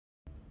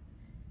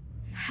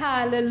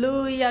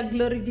Hallelujah,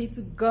 glory be to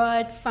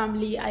God.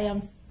 Family, I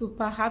am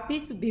super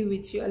happy to be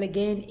with you all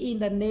again in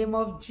the name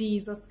of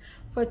Jesus.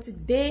 For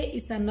today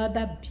is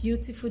another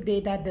beautiful day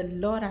that the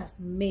Lord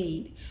has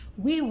made.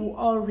 We will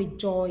all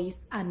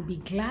rejoice and be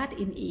glad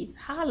in it.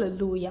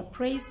 Hallelujah,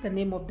 praise the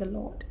name of the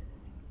Lord.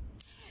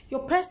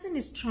 Your person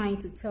is trying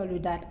to tell you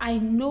that I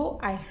know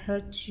I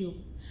hurt you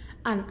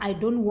and I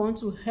don't want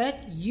to hurt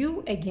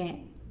you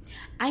again.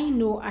 I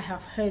know I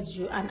have hurt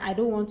you and I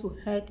don't want to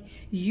hurt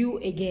you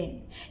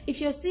again.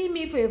 If you're seeing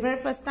me for the very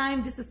first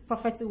time, this is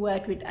Prophetic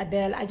Word with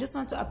Adele. I just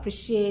want to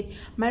appreciate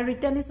my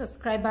returning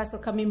subscribers for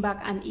coming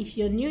back. And if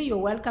you're new, you're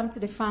welcome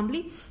to the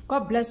family.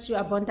 God bless you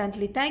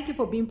abundantly. Thank you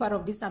for being part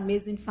of this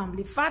amazing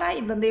family. Father,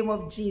 in the name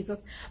of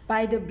Jesus,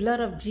 by the blood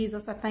of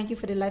Jesus, I thank you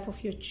for the life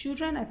of your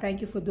children. I thank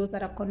you for those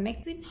that are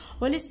connecting.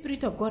 Holy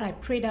Spirit of God, I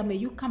pray that may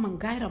you come and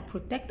guide and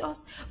protect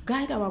us.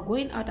 Guide our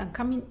going out and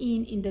coming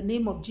in the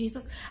name of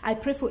Jesus. I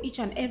pray for each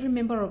and every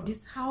member of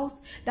this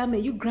house that may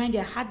you grant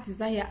their heart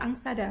desire,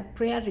 answer their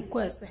prayer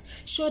requests,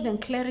 show them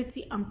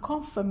clarity and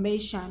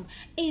confirmation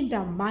in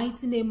the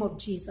mighty name of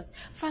Jesus.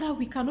 Father,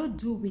 we cannot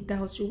do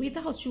without you.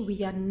 Without you,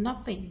 we are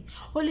nothing.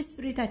 Holy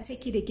Spirit, I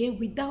take it again.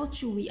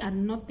 Without you, we are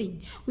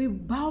nothing. We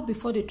bow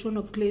before the throne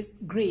of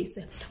grace.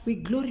 We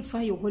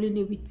glorify your holy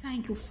name. We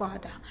thank you,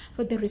 Father,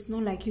 for there is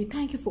none like you.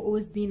 Thank you for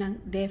always being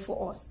there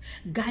for us,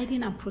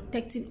 guiding and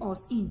protecting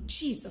us. In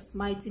Jesus'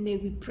 mighty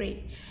name we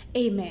pray.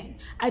 Amen.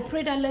 I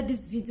pray that let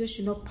this video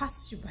should not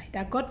pass you by,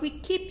 that God will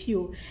keep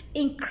you,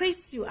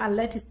 increase you, and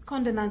let his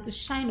countenance to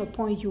shine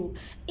upon you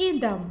in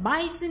the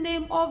mighty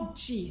name of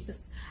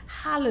Jesus.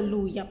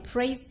 Hallelujah.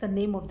 Praise the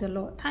name of the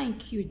Lord.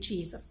 Thank you,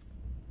 Jesus.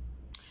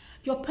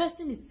 Your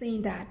person is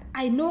saying that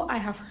I know I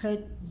have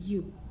hurt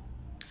you.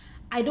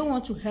 I don't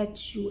want to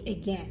hurt you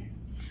again.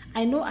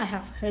 I know I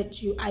have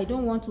hurt you. I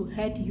don't want to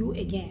hurt you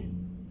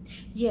again.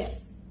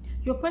 Yes,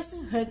 your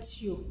person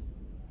hurt you.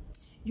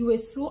 You were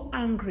so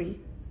angry.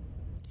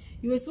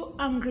 You were so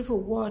angry for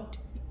what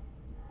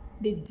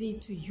they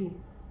did to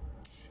you.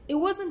 It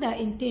wasn't their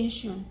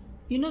intention.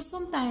 You know,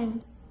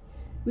 sometimes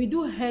we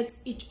do hurt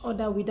each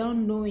other without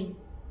knowing.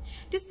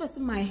 This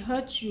person might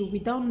hurt you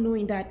without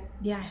knowing that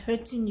they are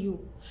hurting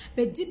you.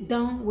 But deep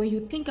down, when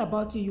you think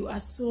about it, you are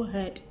so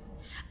hurt.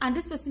 And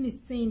this person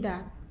is saying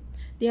that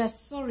they are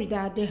sorry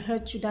that they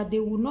hurt you, that they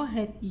will not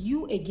hurt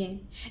you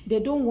again.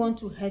 They don't want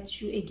to hurt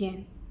you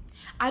again.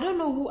 I don't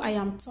know who I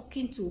am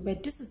talking to,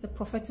 but this is the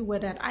prophetic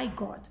word that I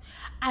got.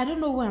 I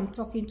don't know who I'm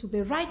talking to,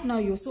 but right now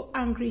you're so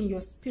angry in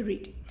your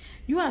spirit.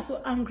 You are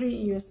so angry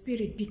in your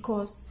spirit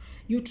because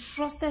you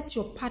trusted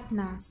your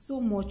partner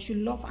so much. You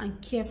love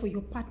and care for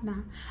your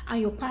partner,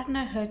 and your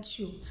partner hurt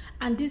you.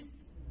 And this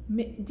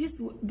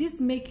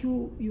make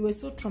you were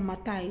so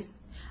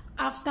traumatized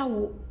after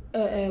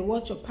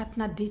what your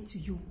partner did to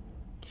you.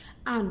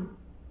 And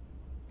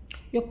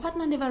your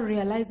partner never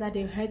realized that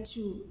they hurt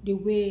you the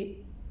way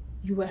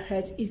you were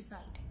hurt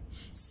inside.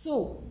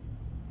 So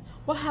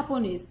what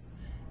happened is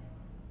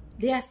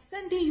they are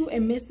sending you a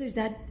message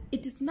that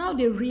it is now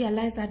they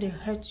realize that they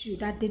hurt you,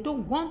 that they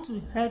don't want to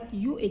hurt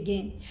you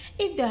again.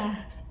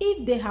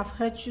 If they have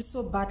hurt you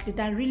so badly,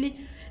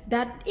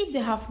 that if they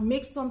have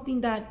made something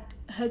that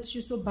hurts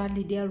you so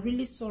badly, they are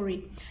really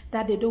sorry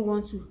that they don't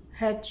want to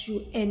hurt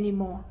you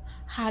anymore.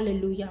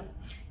 Hallelujah.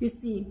 You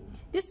see,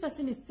 this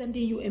person is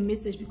sending you a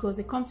message because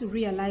they come to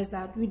realize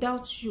that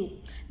without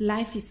you,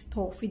 life is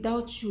tough.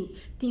 Without you,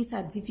 things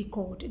are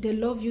difficult. They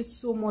love you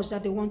so much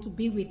that they want to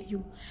be with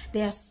you.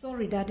 They are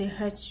sorry that they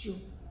hurt you.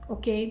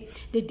 Okay?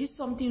 They did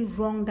something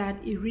wrong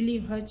that it really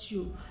hurt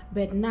you.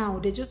 But now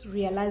they just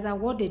realize that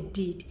what they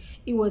did,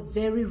 it was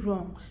very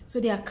wrong. So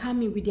they are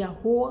coming with their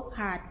whole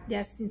heart,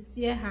 their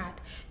sincere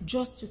heart,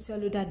 just to tell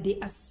you that they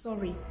are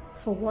sorry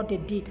for what they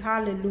did.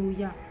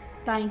 Hallelujah.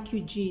 Thank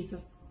you,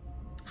 Jesus.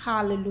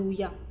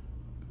 Hallelujah.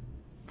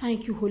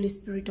 Thank you, Holy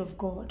Spirit of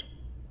God.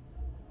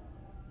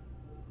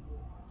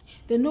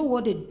 They know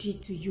what they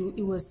did to you.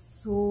 It was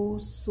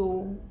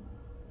so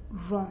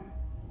wrong.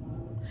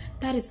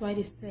 That is why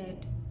they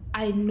said,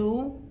 I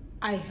know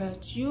I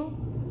hurt you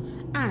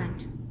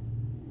and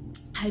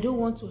I don't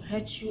want to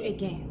hurt you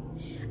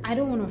again. I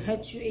don't want to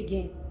hurt you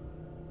again.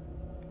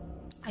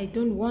 I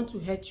don't want to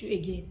hurt you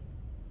again.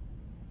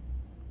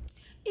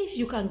 If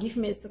you can give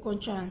me a second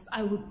chance,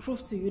 I will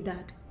prove to you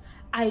that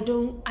I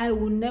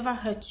will never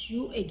hurt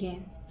you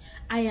again.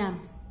 I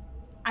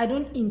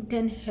don't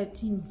intend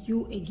hurting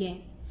you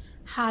again.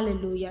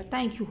 Hallelujah.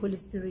 Thank you, Holy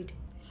Spirit.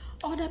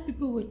 Other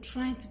people were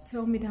trying to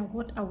tell me that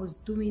what I was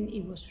doing,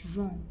 it was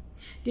wrong.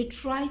 They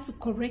tried to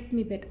correct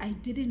me, but I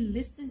didn't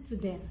listen to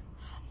them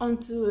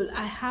until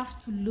I have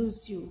to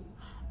lose you,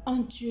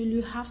 until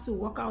you have to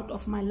walk out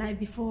of my life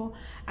before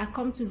I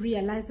come to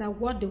realize that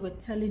what they were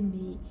telling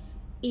me,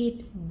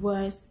 it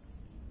was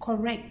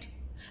correct.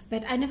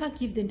 But I never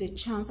give them the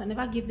chance, I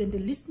never give them the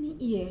listening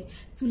ear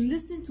to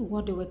listen to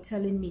what they were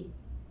telling me.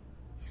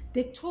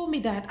 They told me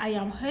that I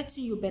am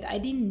hurting you, but I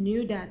didn't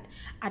know that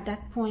at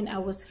that point I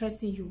was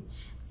hurting you.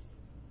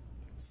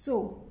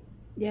 So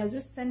they are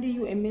just sending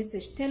you a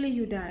message telling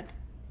you that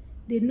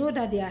they know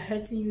that they are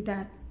hurting you,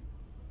 that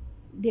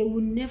they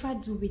will never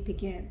do it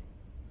again.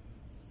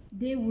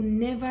 They will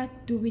never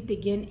do it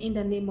again in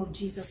the name of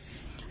Jesus.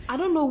 I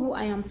don't know who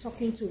I am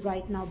talking to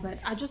right now, but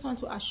I just want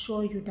to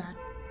assure you that,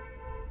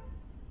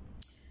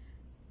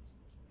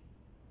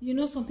 you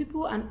know, some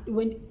people, and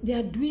when they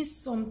are doing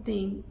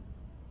something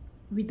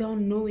without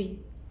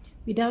knowing,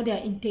 without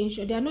their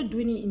intention, they are not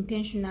doing it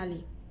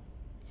intentionally.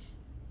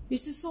 You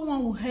see,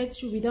 someone will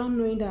hurt you without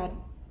knowing that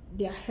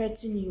they are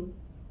hurting you.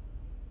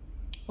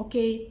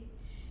 Okay?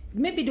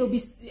 Maybe they'll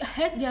be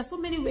hurt. There are so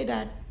many ways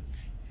that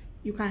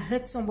you can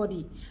hurt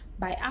somebody: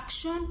 by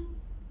action,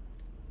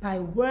 by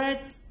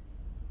words,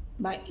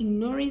 by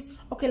ignorance.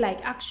 Okay,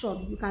 like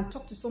action. You can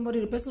talk to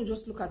somebody, the person will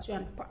just look at you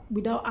and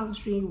without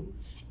answering you,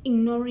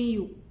 ignoring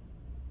you.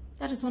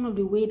 That is one of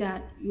the ways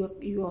that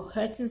you're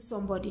hurting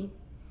somebody.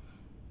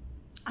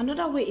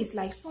 Another way is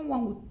like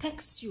someone will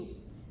text you.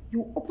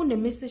 You open the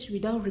message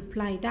without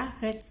replying. That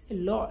hurts a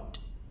lot.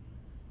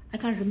 I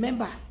can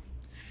remember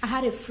I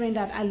had a friend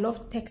that I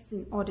loved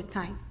texting all the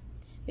time.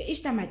 But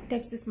each time I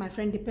text this my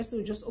friend, the person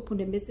will just open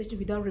the message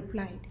without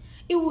replying.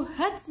 It will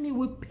hurt me,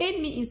 will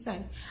pain me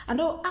inside.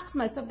 And I'll ask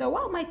myself that,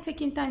 why am I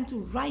taking time to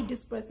write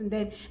this person?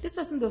 Then this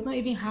person does not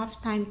even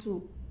have time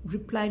to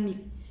reply me.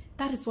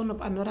 That is one of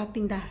another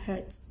thing that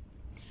hurts.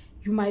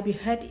 You might be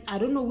hurt. I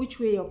don't know which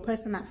way your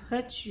person have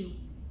hurt you.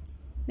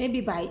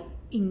 Maybe by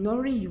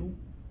ignoring you.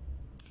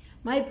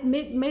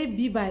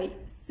 Maybe by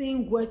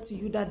saying words to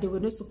you that they were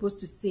not supposed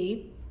to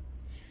say.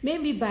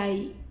 Maybe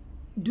by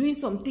doing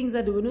some things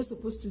that they were not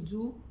supposed to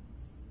do.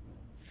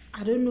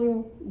 I don't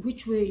know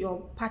which way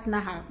your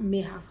partner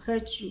may have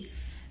hurt you.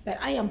 But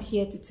I am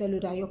here to tell you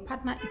that your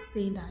partner is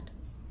saying that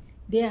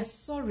they are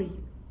sorry.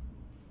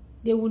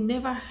 They will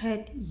never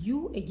hurt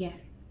you again.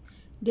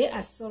 They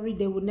are sorry.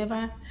 They will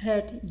never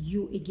hurt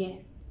you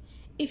again.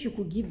 If you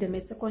could give them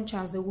a second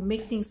chance, they will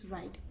make things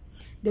right.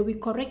 They will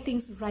correct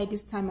things right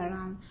this time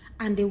around,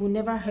 and they will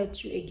never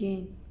hurt you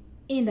again.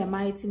 In the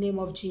mighty name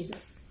of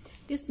Jesus.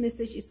 This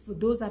message is for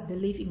those that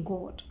believe in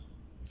God.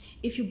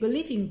 If you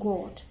believe in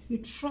God, you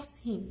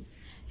trust Him,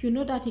 you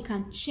know that He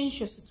can change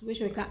your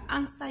situation. He can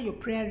answer your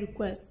prayer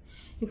requests.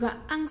 He can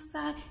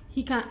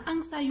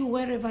answer you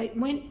wherever,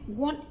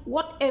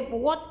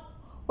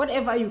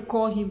 whatever you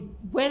call Him,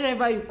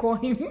 wherever you call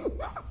Him.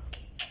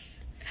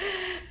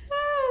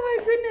 Oh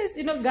my goodness!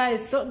 You know,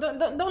 guys,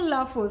 don't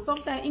laugh. For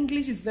sometimes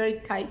English is very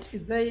tight.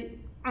 It's very,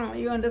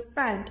 you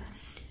understand?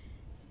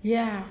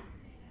 Yeah.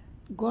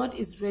 God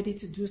is ready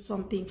to do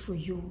something for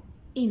you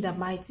in the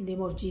mighty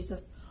name of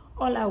Jesus.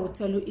 All I will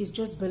tell you is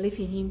just believe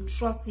in Him,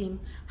 trust Him,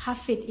 have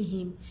faith in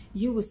Him.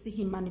 You will see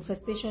His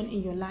manifestation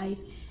in your life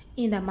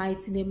in the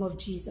mighty name of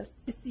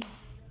Jesus. You see,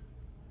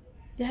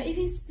 they are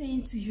even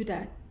saying to you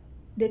that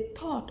the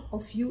thought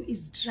of you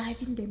is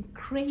driving them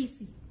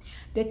crazy.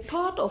 The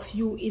thought of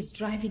you is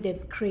driving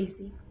them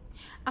crazy.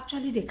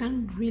 Actually, they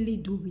can't really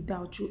do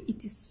without you.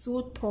 It is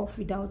so tough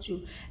without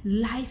you.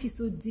 Life is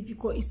so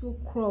difficult. It's so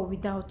cruel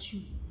without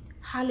you.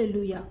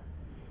 Hallelujah.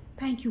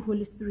 Thank you,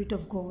 Holy Spirit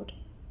of God.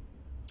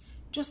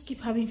 Just keep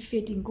having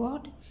faith in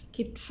God.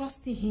 Keep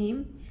trusting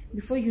Him.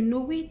 Before you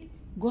know it,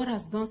 God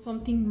has done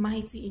something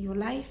mighty in your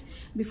life.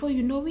 Before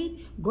you know it,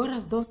 God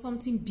has done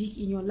something big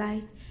in your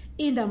life.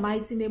 In the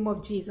mighty name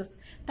of Jesus.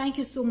 Thank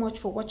you so much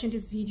for watching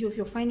this video. If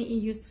you're finding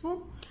it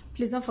useful,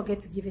 please don't forget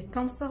to give a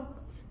thumbs up.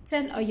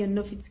 Turn on your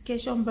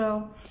notification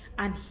bell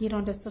and hit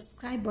on the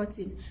subscribe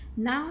button.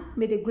 Now,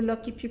 may the good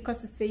Lord keep you,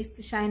 cause His face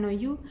to shine on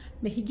you.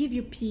 May He give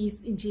you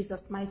peace in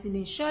Jesus' mighty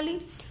name. Surely,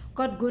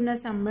 God's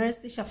goodness and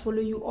mercy shall follow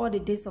you all the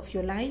days of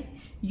your life.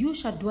 You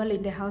shall dwell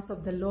in the house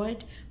of the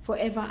Lord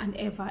forever and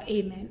ever.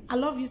 Amen. I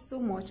love you so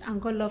much, and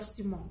God loves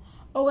you more.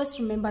 Always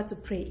remember to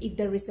pray. If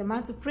there is a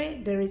man to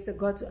pray, there is a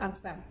God to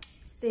answer.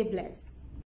 Stay blessed.